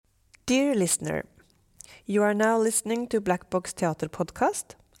Dear listener, you are now listening to Black Box Theater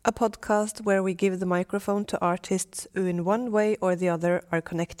Podcast, a podcast where we give the microphone to artists who in one way or the other are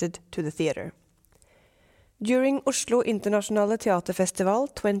connected to the theater. During Oslo Internationale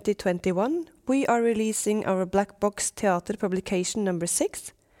Teaterfestival 2021, we are releasing our Black Box Theater publication number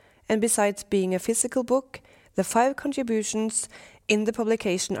 6, and besides being a physical book, the 5 contributions in the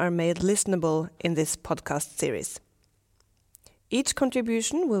publication are made listenable in this podcast series. Each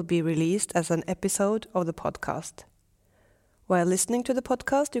contribution will be released as an episode of the podcast. While listening to the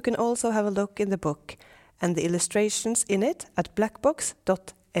podcast, you can also have a look in the book and the illustrations in it at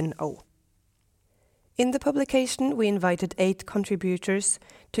blackbox.no. In the publication, we invited 8 contributors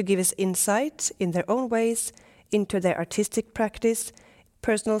to give us insight in their own ways into their artistic practice,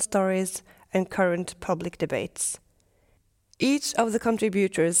 personal stories, and current public debates. Each of the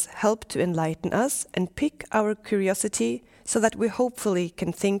contributors helped to enlighten us and pique our curiosity so that we hopefully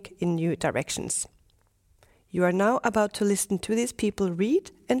can think in new directions. You are now about to listen to these people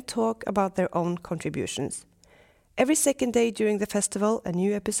read and talk about their own contributions. Every second day during the festival, a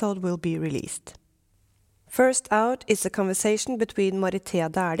new episode will be released. First out is a conversation between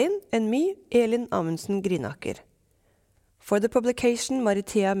Maritea Dæhlin and me, Elin Amundsen Grinaker. For the publication,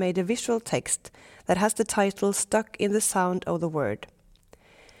 Maritea made a visual text that has the title Stuck in the Sound of the Word.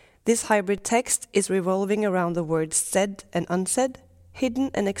 This hybrid text is revolving around the words said and unsaid, hidden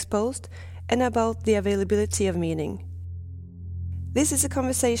and exposed, and about the availability of meaning. This is a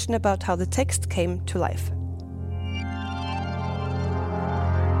conversation about how the text came to life.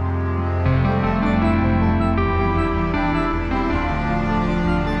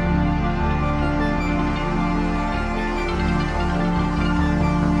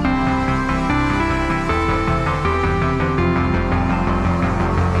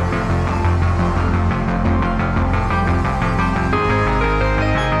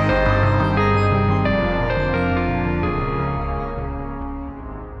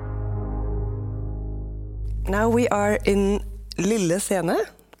 Now we are in Lille Scene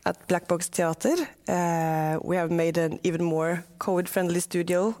at Black Box Theater. We have made an even more COVID-friendly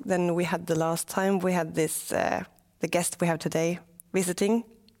studio than we had the last time. We had this, the guest we have today visiting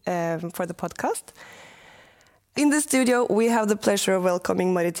for the podcast. In the studio, we have the pleasure of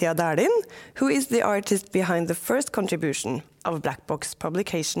welcoming Maritea Dæhlin, who is the artist behind the first contribution of Black Box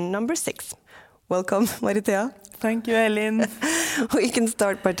publication number 6. Welcome, Maritea. Thank you, Elin. We can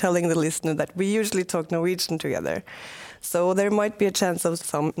start by telling the listener that we usually talk Norwegian together. So there might be a chance of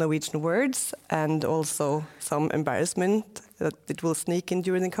some Norwegian words and also some embarrassment that it will sneak in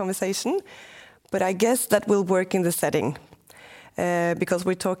during the conversation. But I guess that will work in the setting because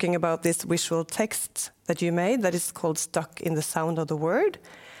we're talking about this visual text that you made that is called Stuck in the Sound of the Word.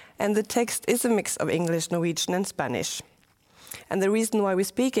 And the text is a mix of English, Norwegian and Spanish. And the reason why we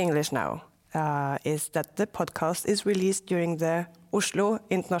speak English now is that the podcast is released during the Oslo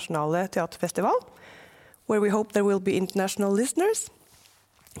Internationale Teaterfestival, where we hope there will be international listeners.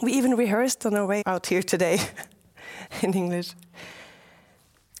 We even rehearsed on our way out here today in English.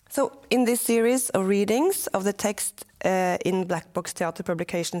 So in this series of readings of the text in Black Box Theater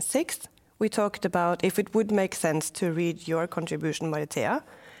Publication 6, we talked about if it would make sense to read your contribution, Maritea,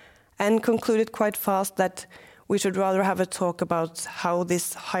 and concluded quite fast that we should rather have a talk about how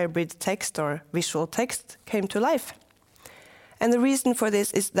this hybrid text or visual text came to life. And the reason for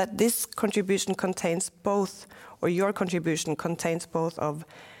this is that this contribution contains both, or your contribution contains both of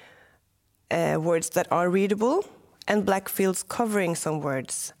words that are readable and black fields covering some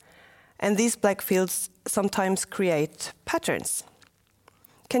words. And these black fields sometimes create patterns.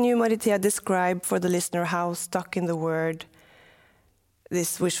 Can you, Maritea, describe for the listener how stuck in the word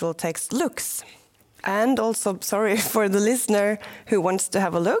this visual text looks? And also, sorry, for the listener who wants to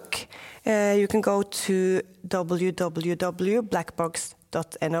have a look, you can go to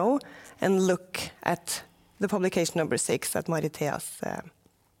www.blackbox.no and look at the publication number 6 at Maritea's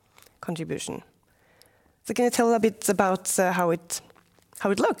contribution. So can you tell a bit about how it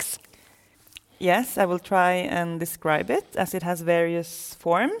looks? Yes, I will try and describe it as it has various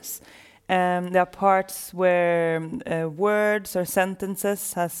forms. There are parts where words or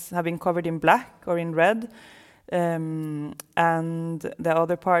sentences have been covered in black or in red, and there are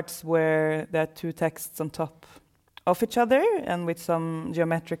other parts where there are 2 texts on top of each other and with some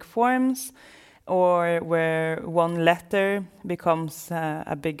geometric forms, or where one letter becomes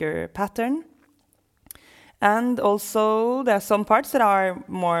a bigger pattern. And also there are some parts that are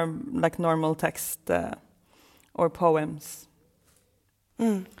more like normal text or poems.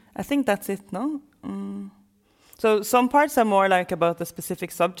 I think that's it, no? So some parts are more like about the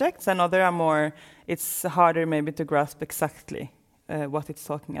specific subjects, and other are more, it's harder maybe to grasp exactly what it's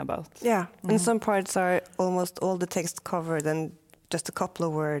talking about. Yeah, and some parts are almost all the text covered and just a couple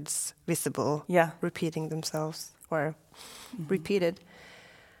of words visible, repeating themselves or repeated.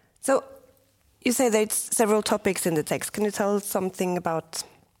 So you say there's several topics in the text. Can you tell us something about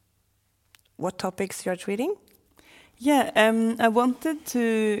what topics you're treating? Yeah, I wanted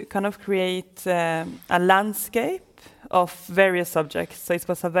to kind of create a landscape of various subjects. So it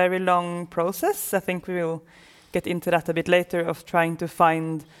was a very long process. I think we will get into that a bit later, of trying to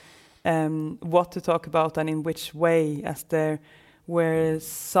find what to talk about and in which way, as there were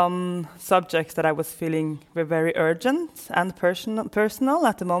some subjects that I was feeling were very urgent and personal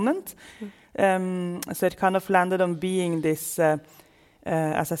at the moment. So it kind of landed on being this,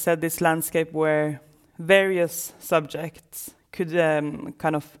 as I said, this landscape where various subjects could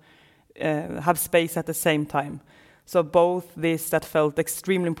kind of have space at the same time. So both this that felt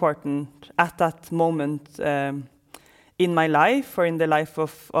extremely important at that moment in my life or in the life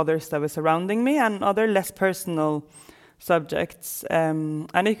of others that were surrounding me, and other less personal subjects.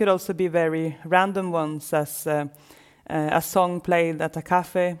 And it could also be very random ones, as a song played at a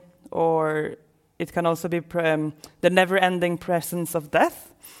cafe, or it can also be the never-ending presence of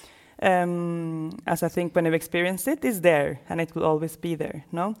death. As I think when you've experienced it, is there, and it will always be there,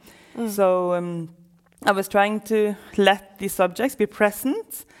 no? So I was trying to let these subjects be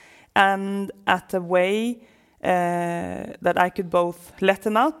present, and at a way that I could both let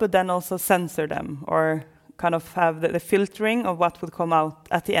them out, but then also censor them, or kind of have the filtering of what would come out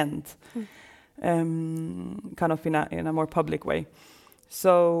at the end, kind of in a more public way.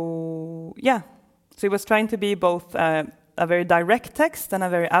 So yeah, so it was trying to be both a very direct text and a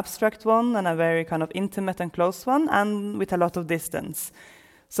very abstract one, and a very kind of intimate and close one, and with a lot of distance.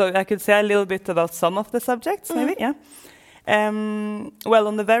 So I could say a little bit about some of the subjects, maybe, yeah. Well,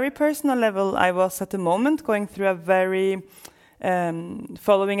 on the very personal level, I was at the moment going through a very,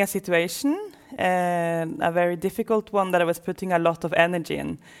 following a situation, a very difficult one that I was putting a lot of energy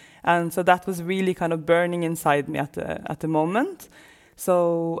in. And so that was really kind of burning inside me at the moment.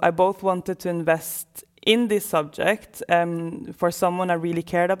 So I both wanted to invest in this subject for someone I really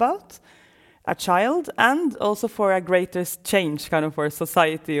cared about, a child, and also for a greater change, kind of for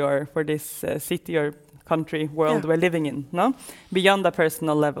society or for this city or country, world we're living in, no? Beyond a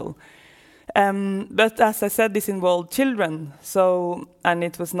personal level. But as I said, this involved children, so, and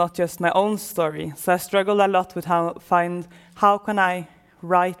it was not just my own story. So I struggled a lot with how can I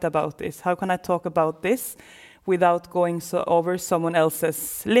write about this? How can I talk about this without going over someone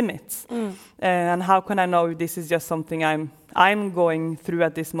else's limits? And how can I know if this is just something I'm going through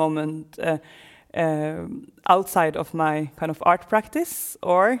at this moment outside of my kind of art practice,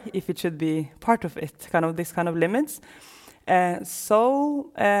 or if it should be part of it, kind of this kind of limits.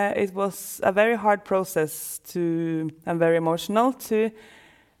 So it was a very hard process and very emotional to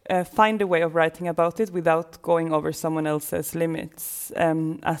find a way of writing about it without going over someone else's limits,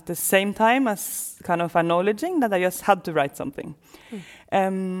 at the same time as kind of acknowledging that I just had to write something.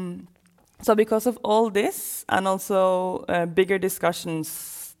 So because of all this, and also bigger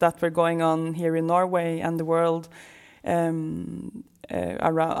discussions that were going on here in Norway and the world around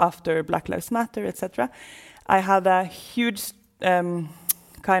after Black Lives Matter, etc., I had a huge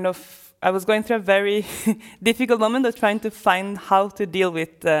I was going through a very difficult moment of trying to find how to deal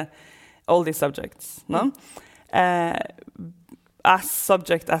with all these subjects, no? As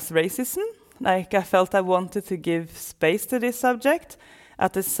subject as racism, like I felt I wanted to give space to this subject.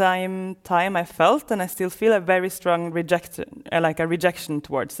 At the same time, I felt, and I still feel, a very strong rejection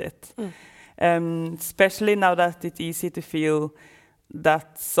towards it. Especially now that it's easy to feel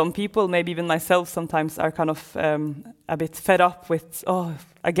that some people, maybe even myself sometimes, are kind of a bit fed up with,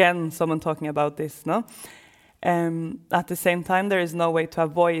 again, someone talking about this, no? At the same time, there is no way to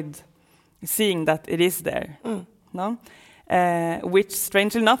avoid seeing that it is there, no? Which,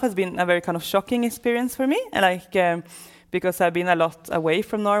 strangely enough, has been a very kind of shocking experience for me, because I've been a lot away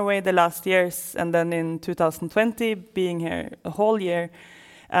from Norway the last years, and then in 2020, being here a whole year.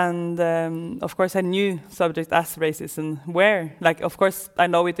 And of course, I knew subject as racism where, of course, I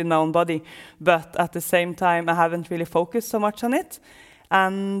know it in my own body, but at the same time, I haven't really focused so much on it.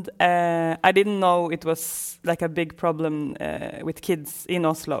 And I didn't know it was like a big problem with kids in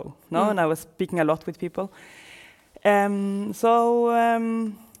Oslo, no? And I was speaking a lot with people. At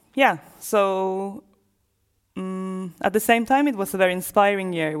the same time, it was a very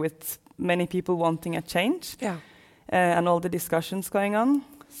inspiring year with many people wanting a change, and all the discussions going on.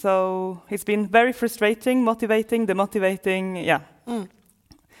 So it's been very frustrating, motivating, demotivating,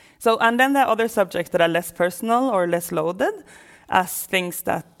 So, and then there are other subjects that are less personal or less loaded, as things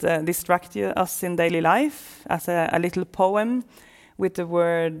that distract us in daily life, as a little poem with the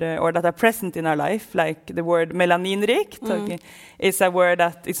word, or that are present in our life, like the word melaninrik, is a word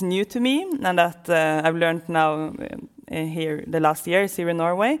that is new to me and that I've learned now here the last years here in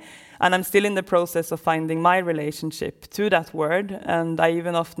Norway. And I'm still in the process of finding my relationship to that word, and I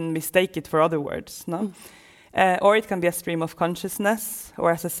even often mistake it for other words. No? Or it can be a stream of consciousness,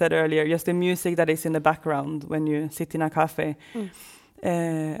 or as I said earlier, just the music that is in the background when you sit in a cafe.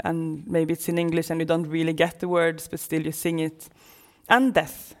 And maybe it's in English and you don't really get the words, but still you sing it. And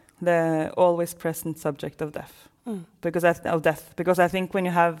death, the always present subject of death. Because I think when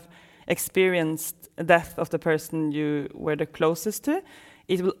you have experienced death of the person you were the closest to,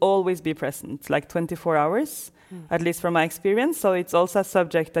 it will always be present, like 24 hours, at least from my experience. So it's also a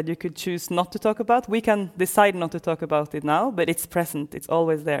subject that you could choose not to talk about. We can decide not to talk about it now, but it's present. It's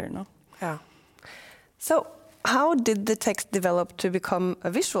always there, no? Yeah. So how did the text develop to become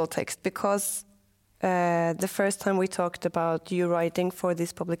a visual text? Because the first time we talked about you writing for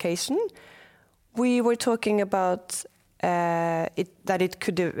this publication, we were talking about that it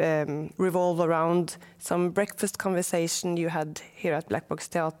could revolve around some breakfast conversation you had here at Black Box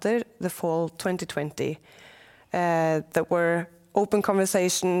Theater the fall 2020. That were open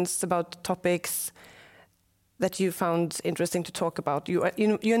conversations about topics that you found interesting to talk about. You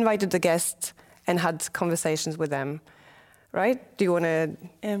invited the guests and had conversations with them, right? Do you want to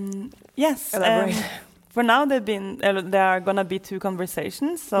yes, elaborate? For now, there are going to be 2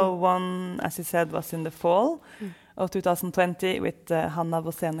 conversations. So one, as you said, was in the fall of 2020 with Hanna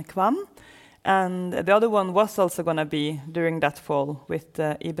Bosene Kvam. And the other one was also going to be during that fall with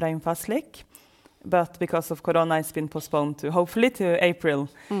Ibrahim Faslik. But because of Corona, it's been postponed to hopefully to April.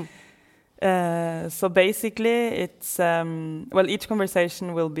 So basically, it's each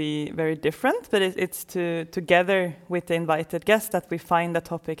conversation will be very different, but it's together with the invited guests that we find a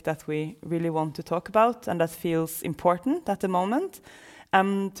topic that we really want to talk about and that feels important at the moment.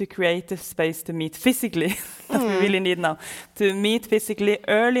 To create a space to meet physically, that we really need now, to meet physically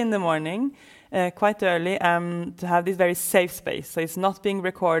early in the morning, quite early, to have this very safe space. So it's not being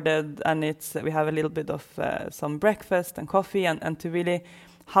recorded, and we have a little bit of some breakfast and coffee, and to really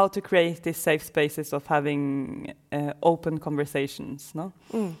how to create these safe spaces of having open conversations. No,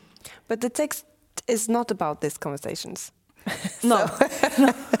 but the text is not about these conversations. No.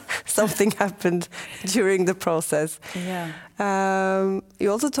 Something happened during the process. Yeah.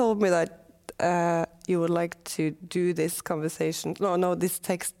 You also told me that you would like to do this conversation, this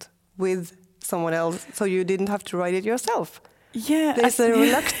text with someone else, so you didn't have to write it yourself. Yeah, there's a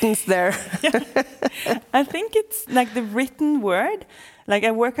reluctance there. I think it's like the written word. Like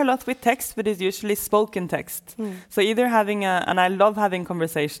I work a lot with text, but it's usually spoken text. So either having and I love having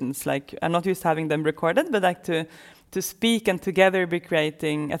conversations. Like I'm not used to having them recorded, but like to speak and together be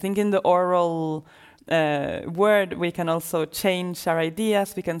creating. I think in the oral word, we can also change our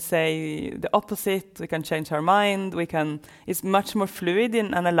ideas. We can say the opposite. We can change our mind. It's much more fluid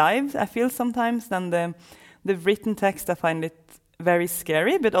and alive, I feel sometimes, than the written text. I find it very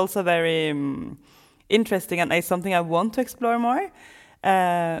scary, but also very interesting, and it's something I want to explore more.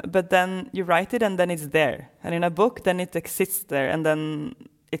 But then you write it, and then it's there. And in a book, then it exists there, and then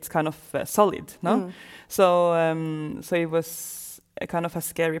it's kind of solid, no? So it was a kind of a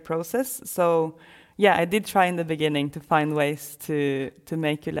scary process. So yeah, I did try in the beginning to find ways to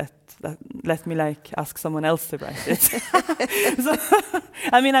make you let me like ask someone else to write it. So,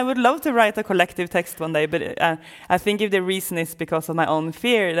 I mean, I would love to write a collective text one day, but I think if the reason is because of my own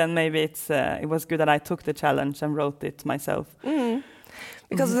fear, then maybe it was good that I took the challenge and wrote it myself.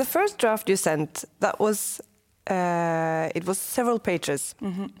 Because the first draft you sent, that was it was several pages,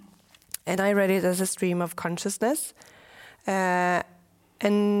 and I read it as a stream of consciousness.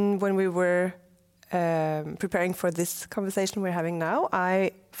 And when we were preparing for this conversation we're having now,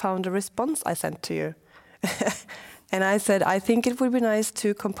 I found a response I sent to you. And I said, I think it would be nice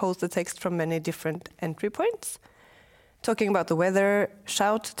to compose the text from many different entry points. Talking about the weather,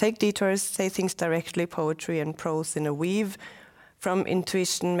 shout, take detours, say things directly, poetry and prose in a weave, from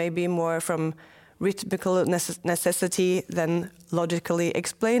intuition, maybe more from rhythmical necessity than logically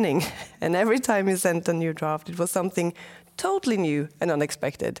explaining. And every time you sent a new draft, it was something totally new and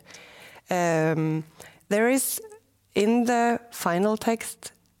unexpected. There is, in the final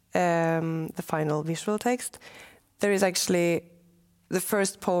text, the final visual text, there is actually the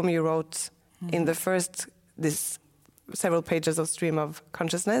first poem you wrote in this several pages of Stream of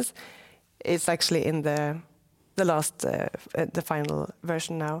Consciousness. It's actually in the final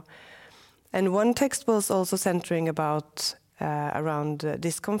version now. And one text was also centering around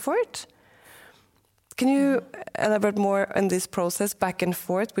discomfort. Can you elaborate more on this process back and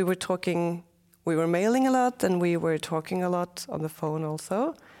forth? We were talking we were mailing a lot and we were talking a lot on the phone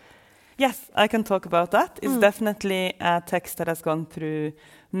also. Yes, I can talk about that. It's definitely a text that has gone through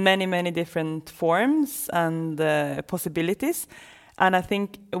many, many different forms and possibilities. And I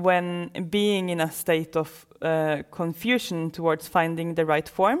think when being in a state of confusion towards finding the right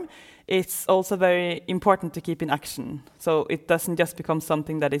form, it's also very important to keep in action. So it doesn't just become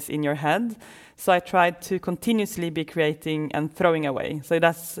something that is in your head. So I tried to continuously be creating and throwing away. So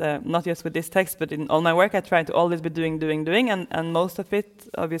that's not just with this text, but in all my work, I try to always be doing, and most of it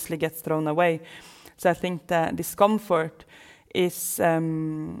obviously gets thrown away. So I think that discomfort is,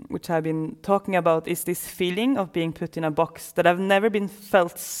 which I've been talking about, is this feeling of being put in a box that I've never been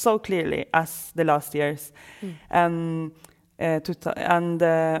felt so clearly as the last years.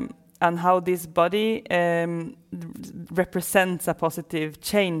 And how this body represents a positive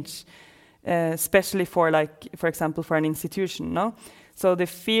change, especially for example, for an institution, no? So the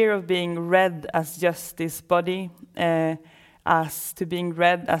fear of being read as just this body, as to being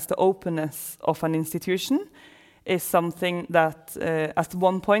read as the openness of an institution, is something that at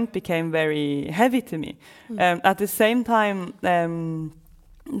one point became very heavy to me. At the same time,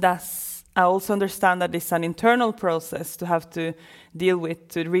 I also understand that it's an internal process to have to deal with,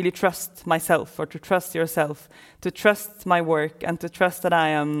 to really trust myself, or to trust yourself, to trust my work, and to trust that I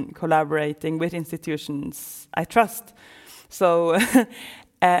am collaborating with institutions I trust. So,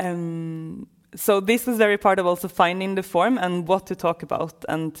 so this was very part of also finding the form and what to talk about,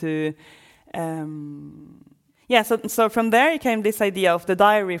 and to so from there came this idea of the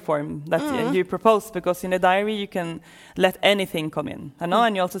diary form that you proposed, because in the diary you can let anything come in. I know,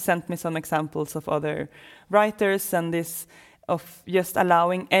 and you also sent me some examples of other writers, and this of just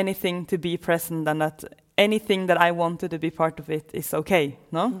allowing anything to be present, and that anything that I wanted to be part of it is okay,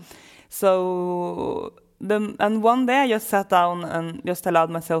 no? So, and one day I just sat down and just allowed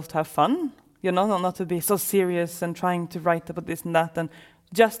myself to have fun, you know, not to be so serious and trying to write about this and that, and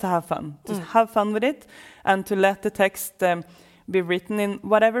just to have fun, to have fun with it, and to let the text be written in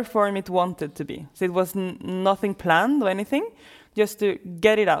whatever form it wanted to be. So it was nothing planned or anything, just to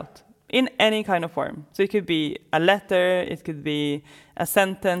get it out in any kind of form. So it could be a letter, it could be a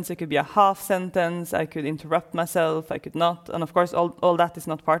sentence, it could be a half sentence, I could interrupt myself, I could not. And of course, all that is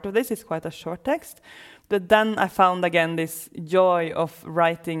not part of this, it's quite a short text. But then I found again this joy of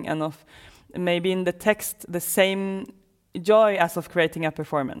writing, and of maybe in the text the same joy as of creating a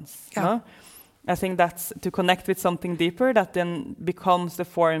performance. Yeah. No? I think that's to connect with something deeper that then becomes the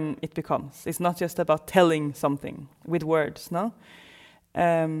form it becomes. It's not just about telling something with words, no?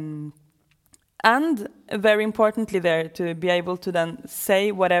 And very importantly there, to be able to then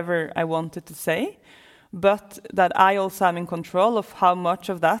say whatever I wanted to say, but that I also am in control of how much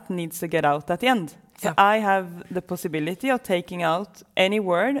of that needs to get out at the end. So Yeah. I have the possibility of taking out any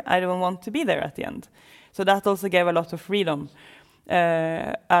word I don't want to be there at the end. So that also gave a lot of freedom.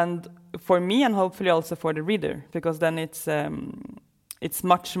 And for me, and hopefully also for the reader, because then it's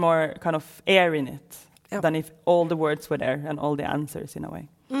much more kind of air in it than if all the words were there and all the answers in a way.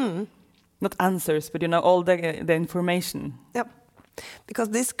 Not answers, but all the information. Yep.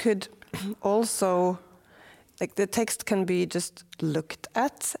 Because this could also, like, the text can be just looked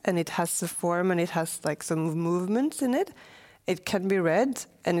at, and it has a form, and it has like some movements in it. It can be read,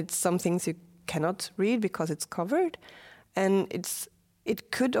 and it's some things you cannot read because it's covered, and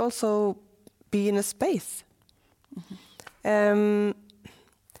it could also be in a space.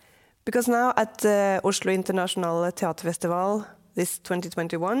 Because now at the Oslo International Teaterfestival this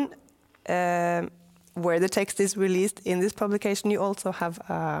 2021, where the text is released in this publication, you also have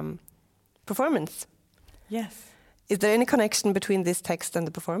performance. Yes. Is there any connection between this text and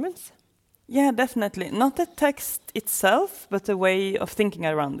the performance? Yeah, definitely. Not the text itself, but the way of thinking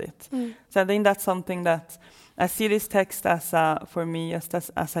around it. So I think that's something that I see this text as, for me, just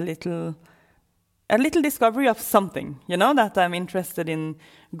as a little discovery of something, that I'm interested in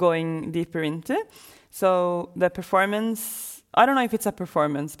going deeper into. So the performance, I don't know if it's a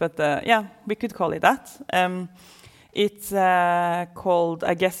performance, but we could call it that. It's called,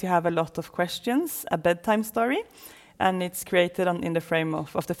 I Guess You Have a Lot of Questions, a bedtime story. And it's created in the frame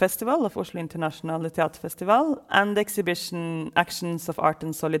of the festival, of Oslo International Teaterfestival, and the exhibition Actions of Art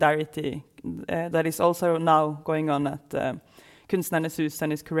and Solidarity, that is also now going on at Kunstnernes Hus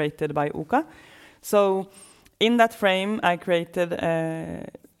and is curated by OKA. So in that frame, I created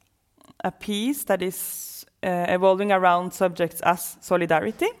a piece that is evolving around subjects as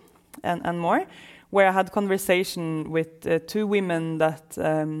solidarity and more, where I had conversation with two women that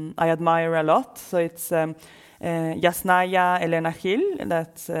I admire a lot. So it's Jasnaya Elena Gil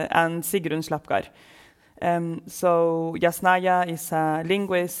and Sigrun Slapgar. So Yasnaya is a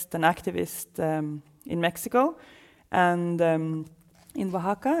linguist, an activist in Mexico, and in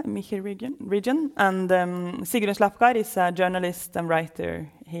Oaxaca, Michi region. And Sigrun Slapgard is a journalist and writer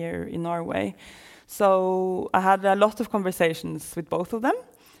here in Norway. So I had a lot of conversations with both of them,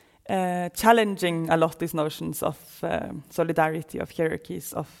 challenging a lot these notions of solidarity, of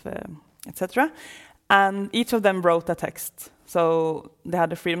hierarchies, of etc. And each of them wrote a text. So they had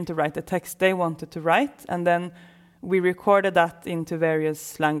the freedom to write the text they wanted to write, and then we recorded that into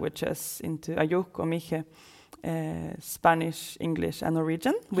various languages, into Ayuk or Miche, Spanish, English, and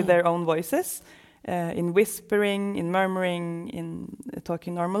Norwegian, with their own voices, in whispering, in murmuring, in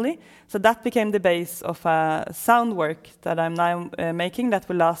talking normally. So that became the base of a sound work that I'm now making that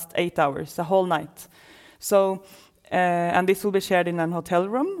will last 8 hours, a whole night. So, and this will be shared in an hotel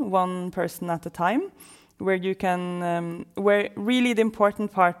room, one person at a time, where you can, where really the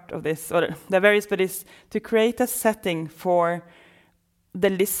important part of this, or the various bit, is to create a setting for the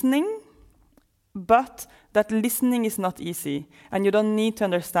listening, but that listening is not easy, and you don't need to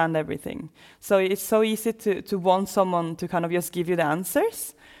understand everything. So it's so easy to want someone to kind of just give you the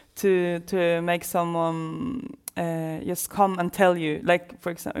answers, to make someone just come and tell you, like,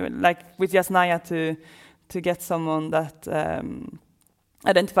 for example, like with Yasnaya, to get someone that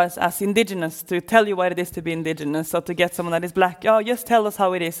identifies as indigenous to tell you what it is to be indigenous, or to get someone that is black, oh, just tell us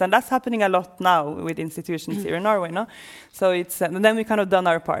how it is. And that's happening a lot now with institutions here in Norway, no? So it's, and then we kind of done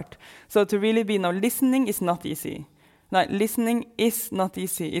our part. So to really be, listening is not easy. No, listening is not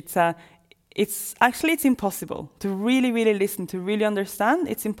easy. It's actually impossible to really, really listen, to really understand.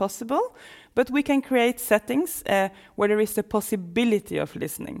 It's impossible, but we can create settings where there is the possibility of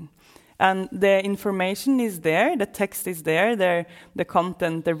listening. And the information is there, the text is there, the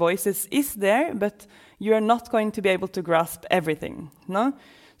content, their voices is there, but you are not going to be able to grasp everything, no?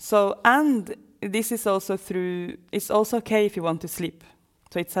 So, and this is also it's also okay if you want to sleep.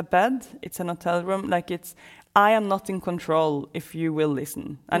 So it's a bed, it's an hotel room, like I am not in control if you will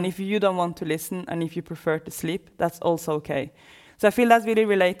listen. And if you don't want to listen, and if you prefer to sleep, that's also okay. So I feel that's really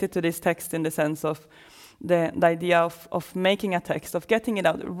related to this text in the sense of the idea of making a text, of getting it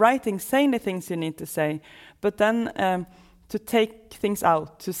out, writing, saying the things you need to say, but then to take things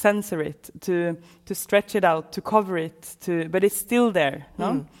out, to censor it, to stretch it out, to cover it, but it's still there,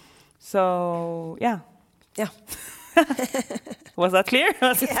 no? So, yeah. Yeah. Was that clear?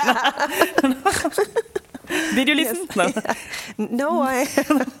 Did you listen? Yes. No, I...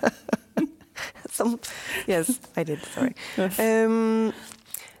 Yes, I did, sorry. Yes.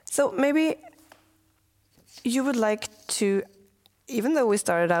 So maybe you would like to, even though we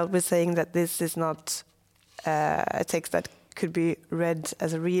started out with saying that this is not a text that could be read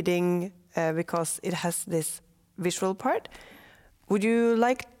as a reading because it has this visual part, would you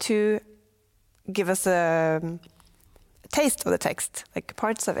like to give us a taste of the text, like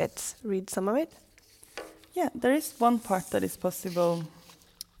parts of it, read some of it? Yeah, there is one part that is possible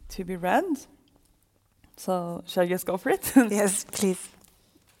to be read. So, shall I just go for it? Yes, please.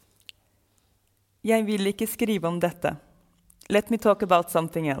 Jeg vil ikke skrive om dette. Let me talk about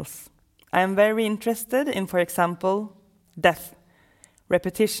something else. I am very interested in, for example, death,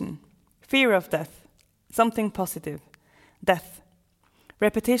 repetition, fear of death, something positive, death.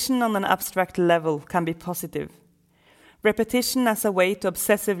 Repetition on an abstract level can be positive. Repetition as a way to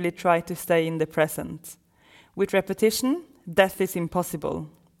obsessively try to stay in the present. With repetition, death is impossible,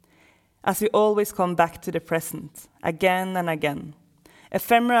 as we always come back to the present, again and again.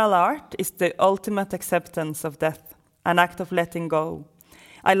 Ephemeral art is the ultimate acceptance of death, an act of letting go.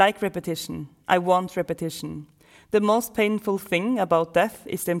 I like repetition. I want repetition. The most painful thing about death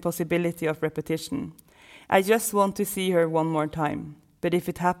is the impossibility of repetition. I just want to see her one more time. But if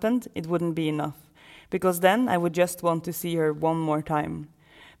it happened, it wouldn't be enough, because then I would just want to see her one more time.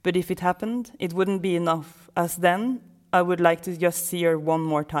 But if it happened, it wouldn't be enough, as then I would like to just see her one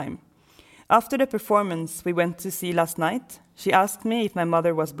more time. After the performance we went to see last night, she asked me if my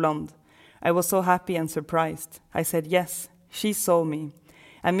mother was blonde. I was so happy and surprised. I said yes, she saw me.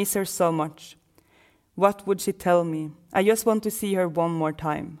 I miss her so much. What would she tell me? I just want to see her one more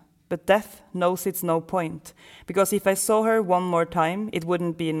time. But death knows it's no point, because if I saw her one more time, it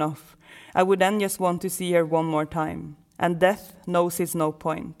wouldn't be enough. I would then just want to see her one more time. And death knows it's no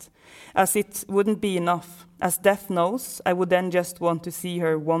point. As it wouldn't be enough, as death knows, I would then just want to see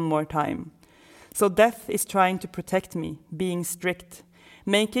her one more time. So death is trying to protect me, being strict,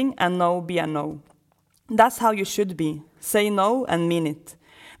 making a no be a no. That's how you should be. Say no and mean it.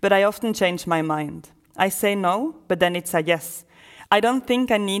 But I often change my mind. I say no, but then it's a yes. I don't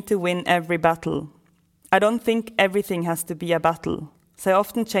think I need to win every battle. I don't think everything has to be a battle. so I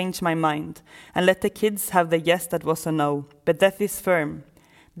often change my mind and let the kids have the yes that was a no. But death is firm.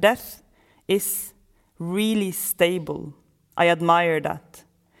 Death is really stable. I admire that.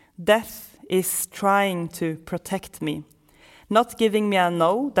 Death is trying to protect me, not giving me a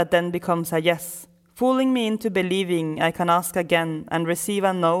no that then becomes a yes, fooling me into believing I can ask again and receive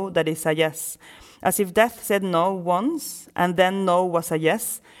a no that is a yes. As if death said no once and then no was a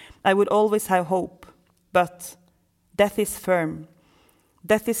yes, I would always have hope. But death is firm.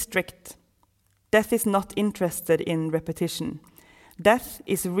 Death is strict. Death is not interested in repetition. Death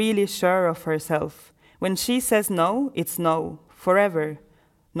is really sure of herself. When she says no, it's no, forever,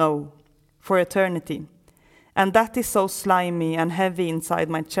 no, for eternity. And that is so slimy and heavy inside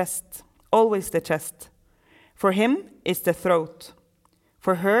my chest, always the chest. For him, it's the throat.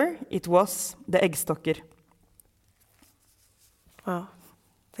 For her, it was the eggstokker. Wow,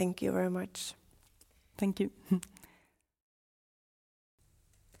 thank you very much. Thank you.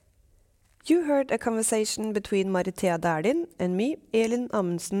 You heard a conversation between Maritea Dæhlin and me, Elin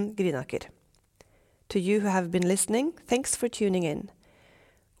Amundsen Grinaker. To you who have been listening, thanks for tuning in.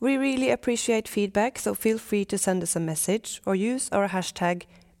 We really appreciate feedback, so feel free to send us a message or use our hashtag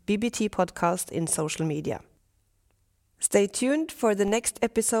BBTpodcast in social media. Stay tuned for the next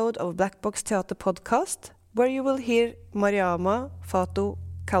episode of Black Box Theater Podcast, where you will hear Mariama Fatu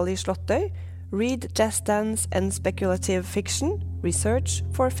Kalli Slåttøy read jazz dance and speculative fiction, research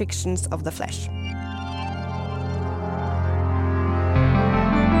for fictions of the flesh.